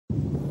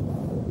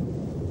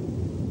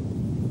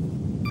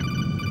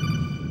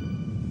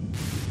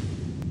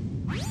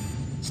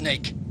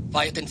Snake,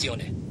 fai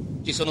attenzione.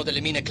 Ci sono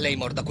delle mine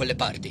Claymore da quelle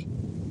parti.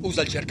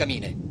 Usa il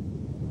cercamine.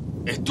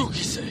 E tu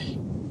chi sei?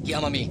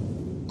 Chiamami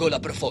Gola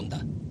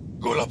Profonda.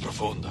 Gola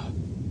Profonda.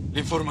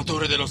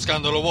 L'informatore dello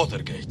scandalo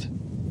Watergate.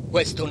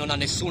 Questo non ha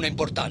nessuna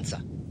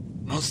importanza.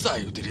 Non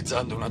stai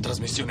utilizzando una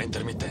trasmissione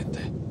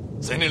intermittente.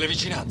 Sei nelle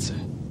vicinanze.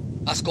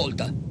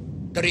 Ascolta.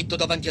 Dritto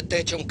davanti a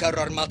te c'è un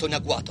carro armato in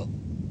agguato.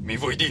 Mi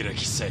vuoi dire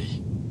chi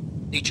sei?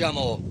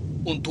 Diciamo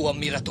un tuo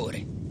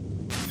ammiratore.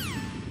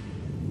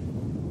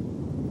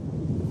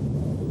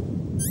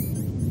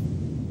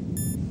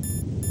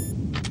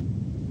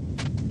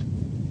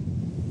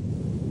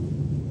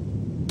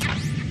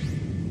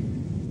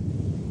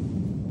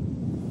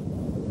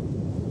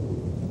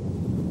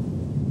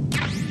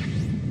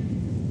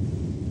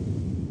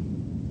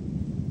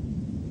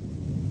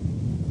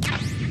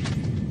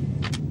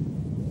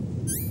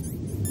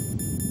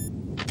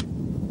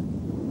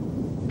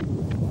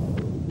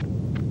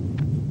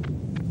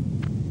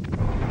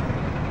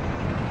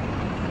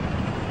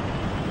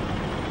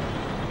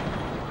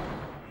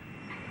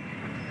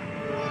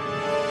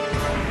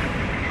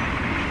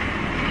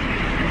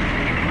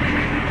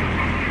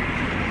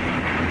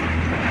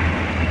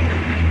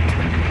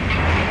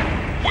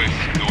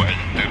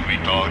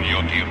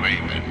 Di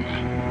Raven.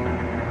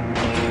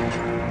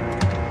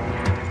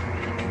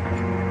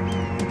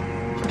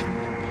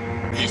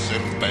 I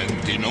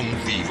serpenti non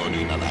vivono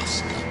in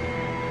Alaska.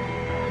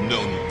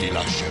 Non ti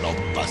lascerò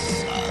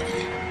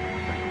passare.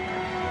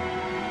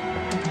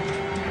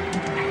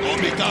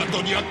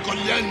 Comitato di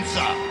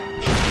accoglienza!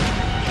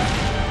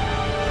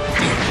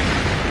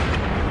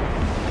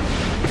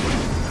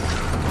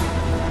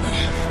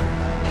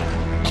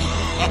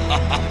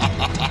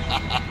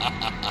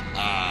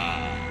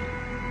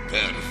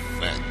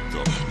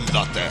 Perfetto,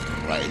 la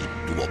terra è il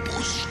tuo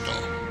posto.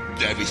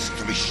 Devi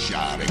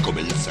strisciare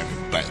come il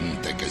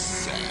serpente che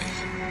sei.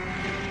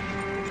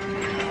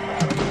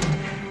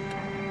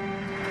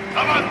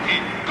 Avanti,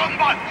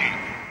 combatti!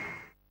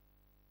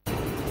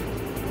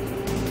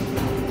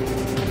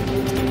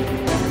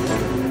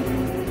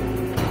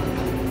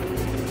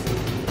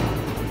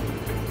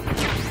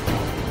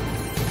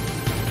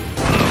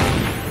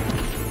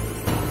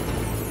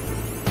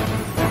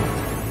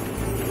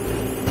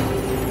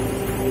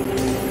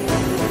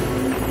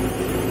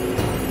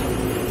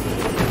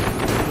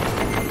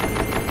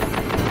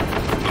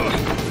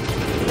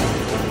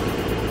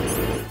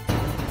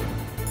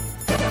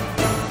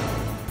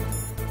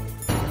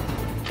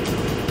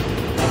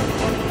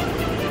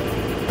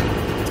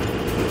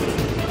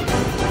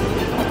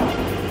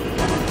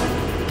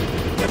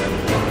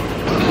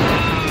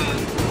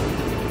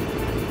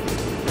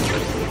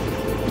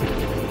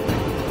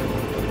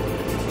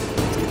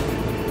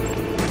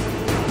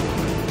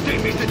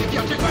 Dimmi se ti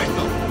piace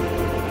questo!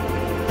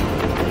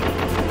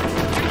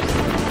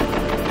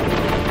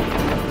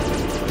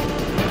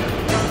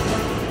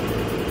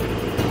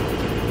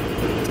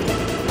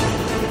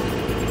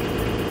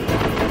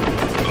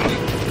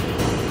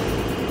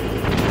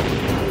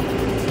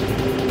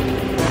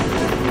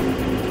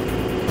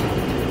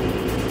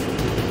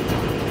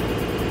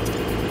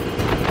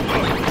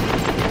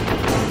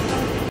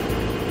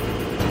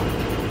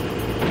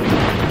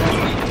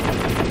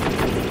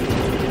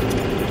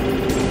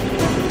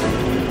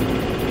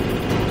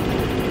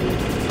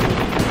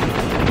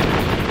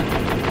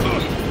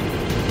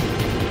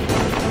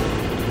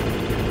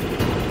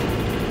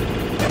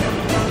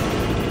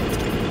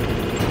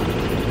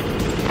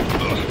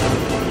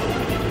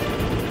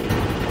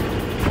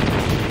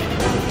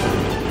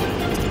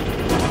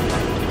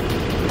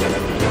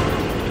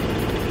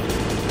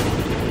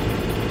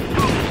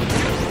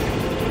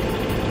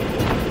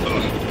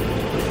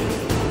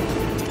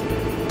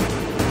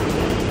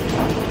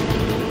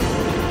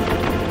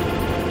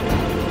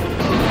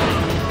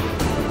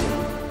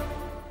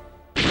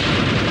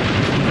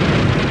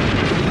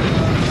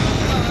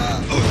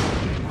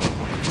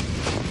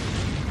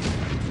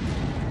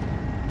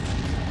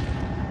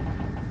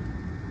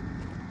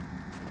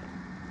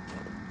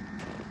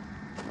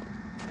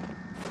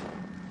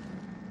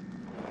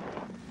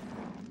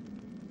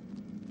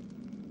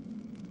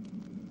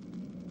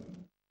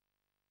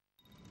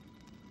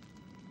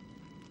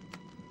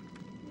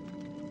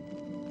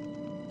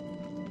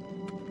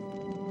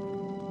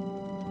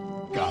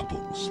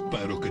 Capo,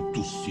 spero che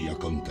tu sia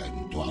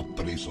contento. Ha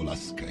preso la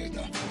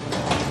scheda.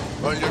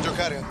 Voglio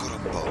giocare ancora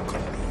un po' con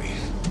lui.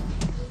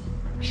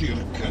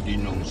 Cerca di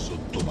non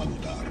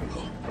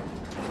sottovalutarlo.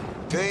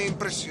 Che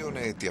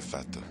impressione ti ha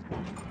fatto?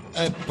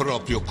 È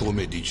proprio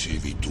come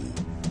dicevi tu.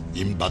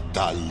 In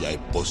battaglia è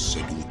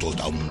posseduto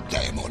da un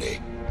demone.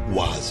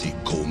 Quasi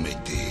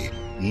come te.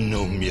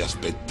 Non mi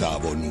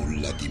aspettavo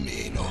nulla di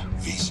meno.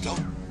 Visto?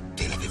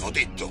 Te l'avevo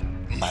detto.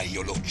 Ma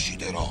io lo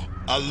ucciderò.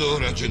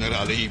 Allora,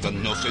 generale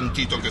Ivan, ho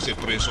sentito che si è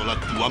preso la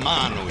tua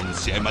mano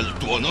insieme al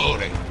tuo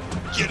onore.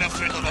 Gliene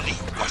freddo la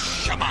lingua,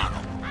 sciamano.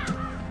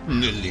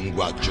 Nel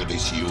linguaggio dei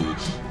Sioux,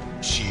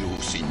 Sioux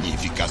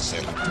significa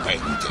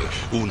serpente,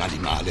 un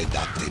animale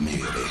da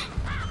temere.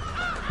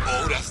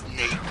 Ora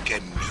Snake è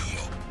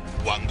mio.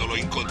 Quando lo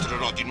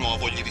incontrerò di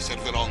nuovo gli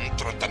riserverò un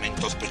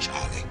trattamento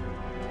speciale.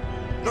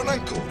 Non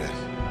ancora.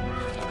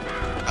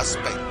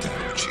 Aspetta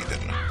a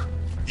ucciderlo.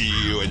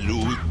 Io e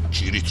lui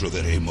ci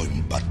ritroveremo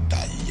in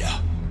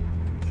battaglia.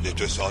 Le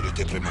tue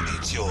solite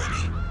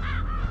premonizioni.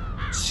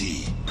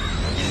 Sì,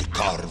 il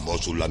corvo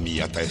sulla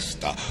mia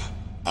testa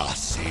ha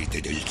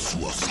sete del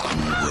suo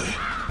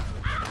sangue.